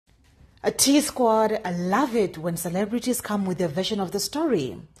A T-Squad, I love it when celebrities come with their version of the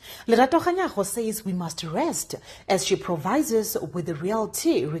story. Lerato Kganyago says we must rest as she provides us with the real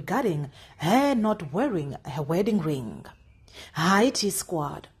tea regarding her not wearing her wedding ring. Hi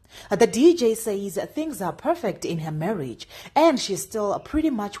T-Squad. The DJ says things are perfect in her marriage and she still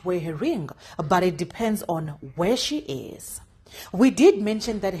pretty much wear her ring, but it depends on where she is. We did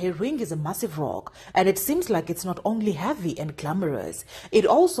mention that her ring is a massive rock, and it seems like it's not only heavy and glamorous, it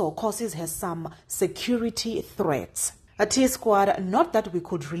also causes her some security threats. A T-Squad, not that we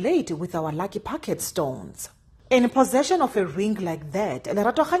could relate with our lucky pocket stones. In possession of a ring like that,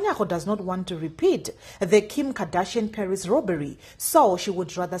 Lerato Kganyago does not want to repeat the Kim Kardashian Paris robbery, so she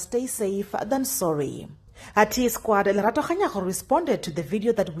would rather stay safe than sorry. At T-Squad, Lerato Kganyago responded to the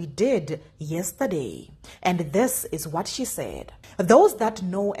video that we did yesterday. And this is what she said. Those that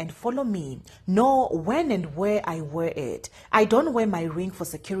know and follow me know when and where I wear it. I don't wear my ring for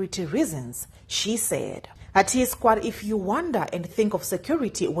security reasons, she said. At T-Squad, if you wonder and think of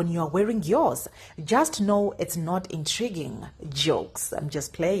security when you are wearing yours, just know it's not intriguing. Jokes, I'm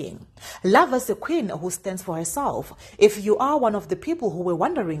just playing. Love is a queen who stands for herself. If you are one of the people who were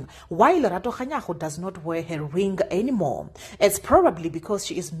wondering why Lerato Kganyago does not wear her ring anymore, it's probably because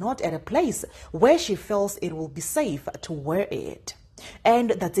she is not at a place where she feels it will be safe to wear it.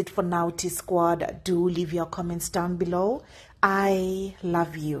 And that's it for now, T-Squad. Do leave your comments down below. I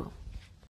love you.